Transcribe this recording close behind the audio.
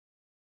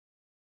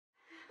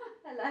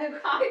Hello.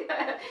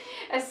 Hi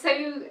there. So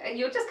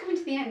you're just coming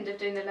to the end of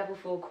doing the level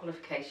 4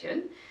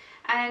 qualification,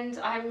 and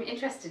I'm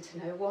interested to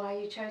know why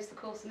you chose the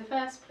course in the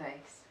first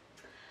place.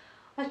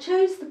 I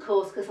chose the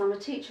course because I'm a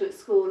teacher at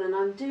school and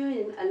I'm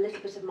doing a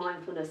little bit of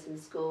mindfulness in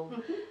school,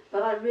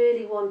 but I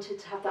really wanted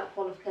to have that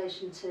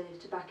qualification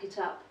to back it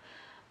up.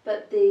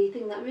 But the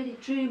thing that really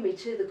drew me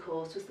to the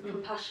course was the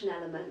compassion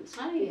element,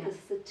 because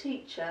as a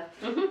teacher,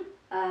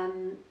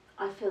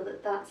 I feel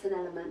that that's an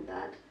element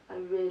that I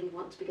really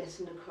want to be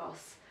getting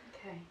across.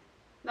 Okay,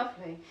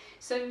 lovely.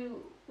 So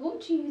what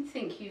do you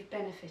think you've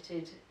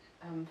benefited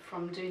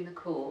from doing the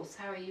course?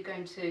 How are you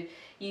going to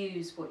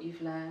use what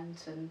you've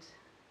learned, and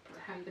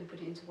how are you going to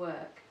put it into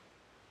work?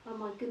 Oh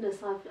my goodness,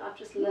 I've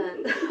just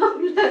learned,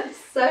 I've learned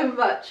so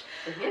much.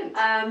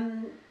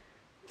 Brilliant.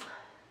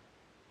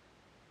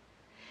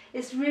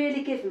 It's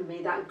really given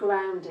me that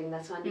grounding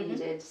that I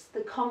needed,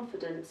 the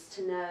confidence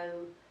to know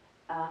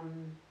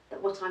that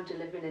what I'm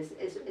delivering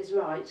is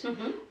right.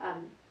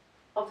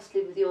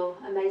 Obviously with your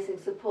amazing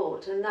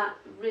support, and that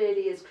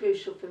really is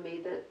crucial for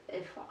me, that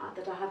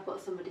that I have got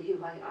somebody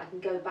who I can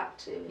go back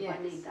to if I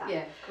need that.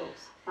 Yeah, of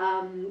course.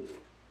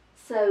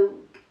 So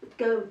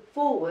going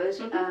forward,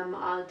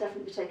 I'll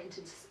definitely be taken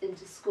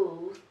into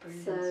schools.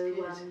 Brilliant.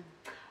 So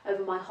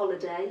over my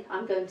holiday,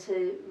 I'm going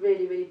to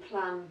really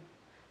plan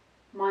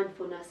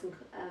mindfulness and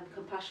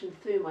compassion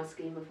through my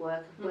scheme of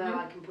work, where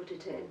I can put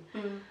it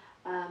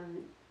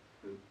in.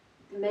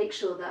 Make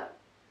sure that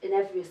in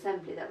every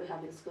assembly that we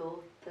have in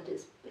school that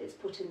it's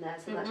put in there,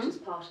 so that's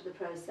just part of the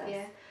process.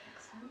 Yeah,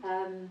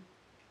 excellent.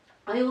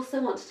 I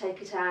also want to take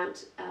it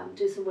out,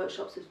 do some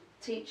workshops with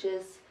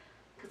teachers,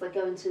 because I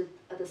go into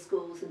other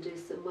schools and do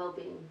some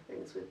wellbeing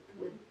things with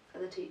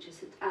other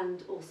teachers,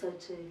 and also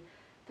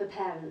for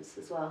parents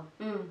as well.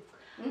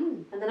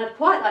 And then I'd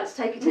quite like to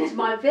take it into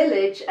my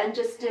village and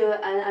just do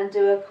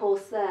a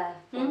course there,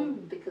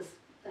 because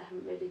they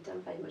haven't really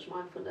done very much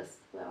mindfulness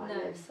where I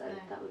live, so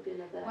that would be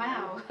another.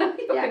 Wow,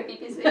 you're going to be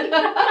busy.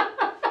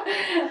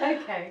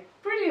 Okay,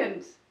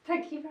 brilliant.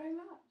 Thank you very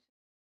much.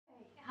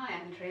 Hi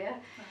Andrea.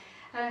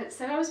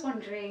 So I was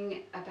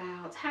wondering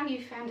about how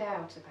you found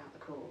out about the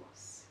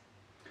course.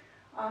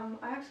 I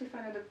actually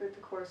found out about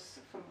the course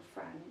from a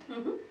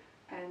friend,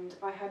 and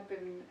I had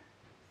been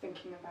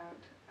thinking about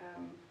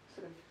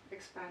sort of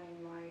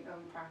expanding my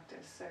own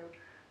practice. So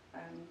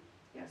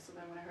so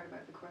then when I heard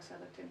about the course, I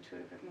looked into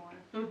it a bit more.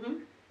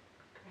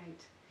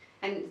 Great.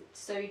 And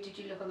so did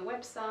you look on the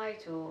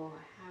website, or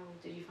how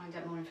did you find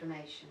out more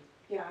information?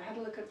 Yeah, I had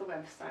a look at the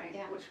website,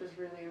 which was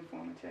really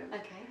informative.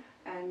 Okay.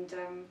 And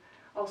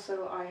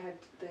also I had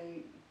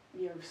the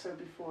year or so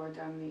before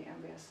done the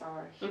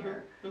MBSR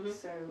here,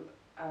 so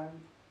I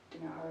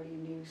already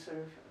knew sort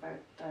of about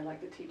I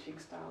like the teaching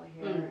style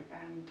here,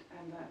 and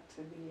that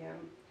the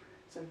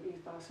sort of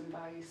ethos and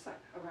values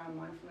around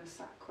mindfulness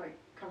sat quite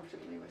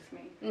comfortably with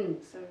me.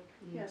 So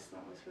yes,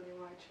 that was really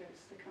why I chose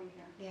to come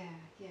here.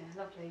 Yeah,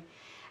 lovely.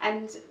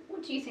 And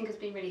what do you think has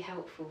been really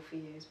helpful for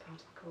you as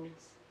part of the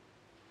course?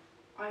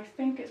 I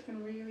think it's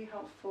been really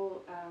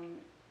helpful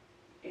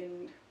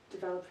in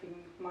developing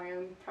my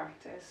own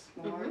practice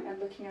more and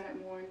looking at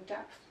it more in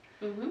depth.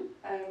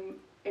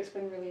 It's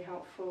been really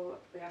helpful,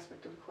 the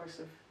aspect of the course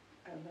of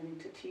learning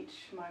to teach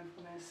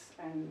mindfulness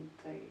and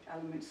the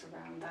elements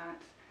around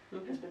that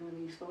has been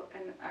really useful.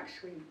 And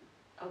actually,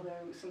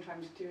 although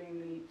sometimes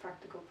doing the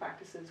practical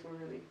practices were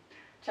really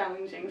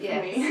challenging for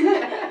me,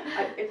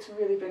 it's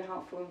really been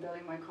helpful in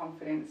building my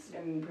confidence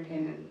in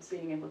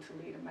being able to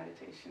lead a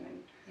meditation.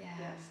 And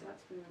so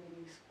that's been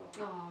really useful.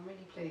 Oh, I'm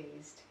really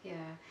pleased.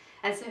 Yeah.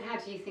 And so how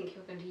do you think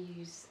you're going to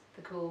use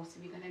the course?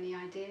 Have you got any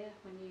idea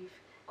when you've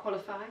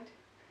qualified?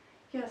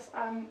 Yes,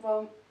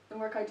 well, the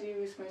work I do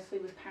is mostly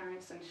with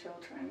parents and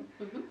children,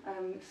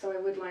 so I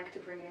would like to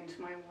bring it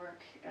into my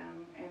work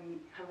and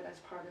have it as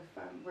part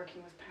of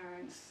working with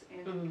parents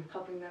and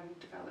helping them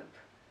develop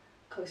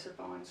closer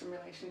bonds and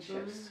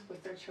relationships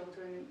with their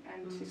children,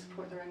 and to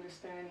support their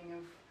understanding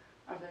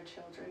of their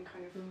children,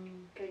 kind of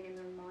getting in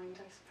their mind,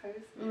 I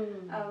suppose,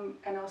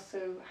 and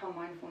also how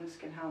mindfulness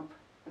can help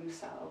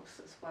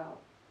themselves as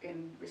well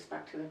in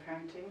respect to their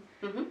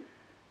parenting.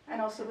 And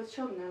also with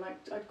children,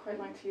 I'd quite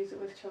like to use it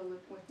with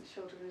the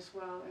children as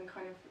well, and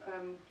kind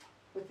of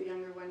with the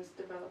younger ones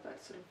develop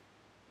that sort of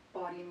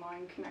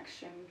body-mind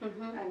connection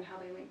and how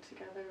they link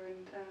together,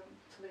 and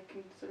so they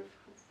can sort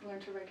of learn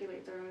to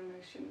regulate their own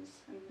emotions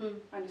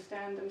and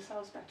understand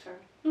themselves better.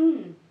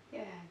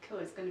 Yeah, cool.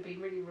 It's going to be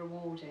really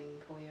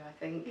rewarding for you, I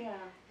think.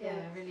 Yeah,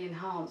 really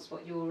enhance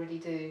what you already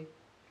do.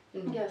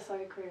 Yes, I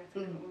agree. I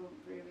think it will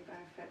really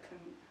benefit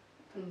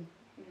and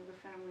the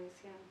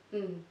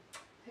families.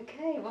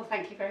 Okay, well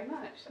thank you very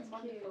much. That's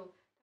wonderful.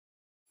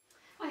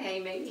 Hi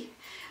Amy.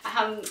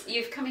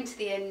 You've come into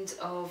the end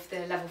of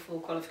the level 4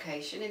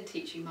 qualification in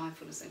teaching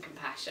mindfulness and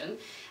compassion,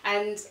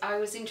 and I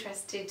was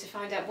interested to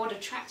find out what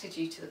attracted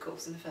you to the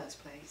course in the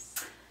first place.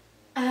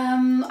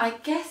 I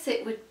guess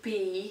it would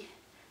be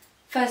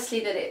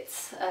firstly that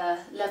it's a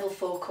level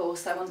 4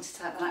 course. I wanted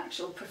to have an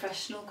actual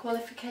professional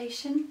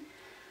qualification,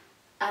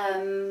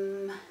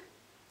 and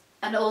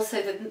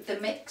also the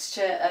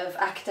mixture of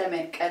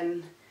academic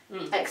and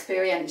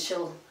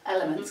experiential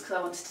elements because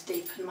I wanted to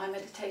deepen my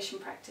meditation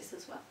practice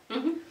as well.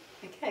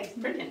 Okay,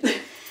 brilliant.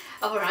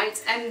 All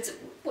right, and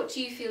what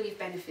do you feel you've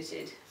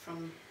benefited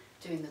from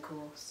doing the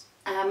course?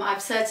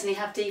 I've certainly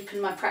have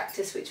deepened my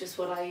practice, which was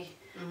what I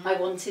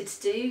wanted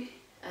to do,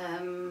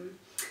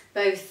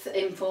 both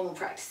informal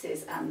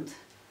practices and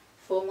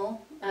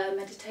formal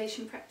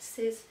meditation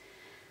practices.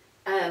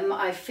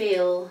 I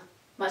feel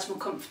much more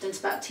confident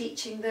about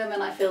teaching them,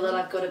 and I feel that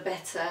I've got a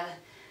better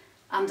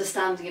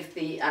understanding of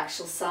the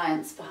actual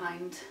science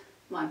behind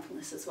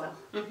mindfulness as well.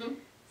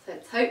 So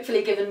it's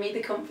hopefully given me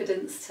the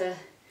confidence to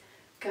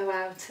go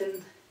out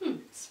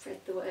and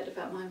spread the word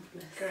about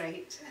mindfulness.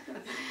 Great.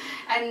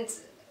 And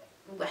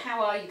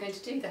how are you going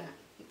to do that?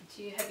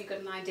 Have you got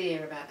an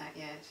idea about that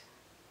yet?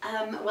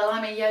 Well,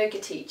 I'm a yoga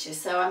teacher,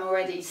 so I'm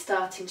already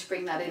starting to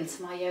bring that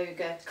into my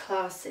yoga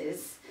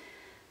classes.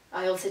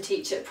 I also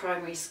teach at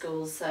primary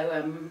schools,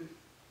 so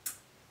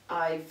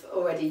I've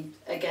already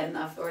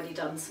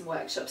done some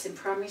workshops in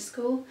primary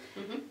school,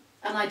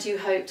 and I do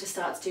hope to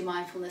start to do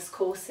mindfulness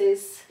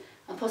courses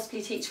and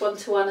possibly teach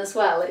one-to-one as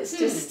well. It's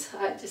just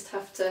I just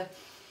have to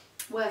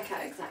work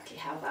out exactly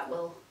how that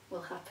will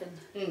happen.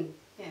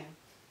 Yeah.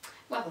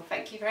 Well,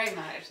 thank you very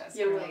much. That's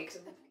You're great.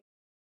 welcome.